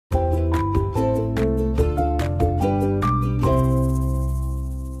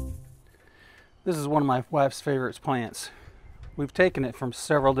This is one of my wife's favorite plants. We've taken it from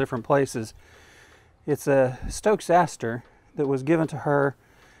several different places. It's a Stokesia that was given to her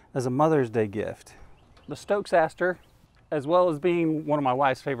as a Mother's Day gift. The Stokesia, as well as being one of my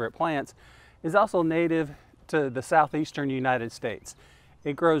wife's favorite plants, is also native to the southeastern United States.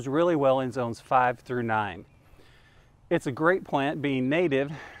 It grows really well in zones 5 through 9. It's a great plant being native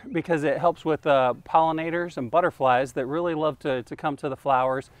because it helps with pollinators and butterflies that really love to come to the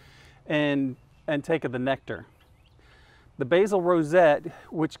flowers and take the nectar. The basil rosette,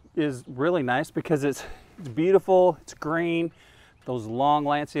 which is really nice because it's beautiful, it's green, those long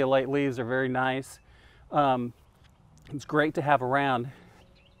lanceolate leaves are very nice. It's great to have around.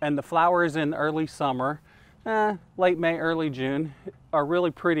 And the flowers in early summer, late May, early June, are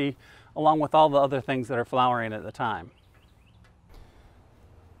really pretty, along with all the other things that are flowering at the time.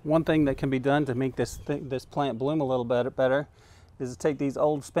 One thing that can be done to make this plant bloom a little bit better is to take these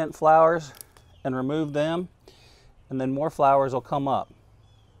old spent flowers and remove them, and then more flowers will come up.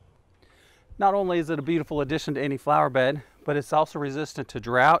 Not only is it a beautiful addition to any flower bed, but it's also resistant to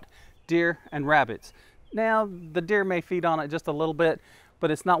drought, deer, and rabbits. Now, the deer may feed on it just a little bit,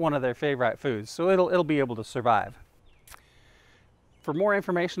 but it's not one of their favorite foods, so it'll be able to survive. For more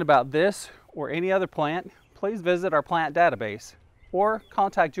information about this or any other plant, please visit our plant database or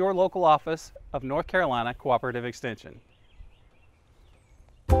contact your local office of North Carolina Cooperative Extension.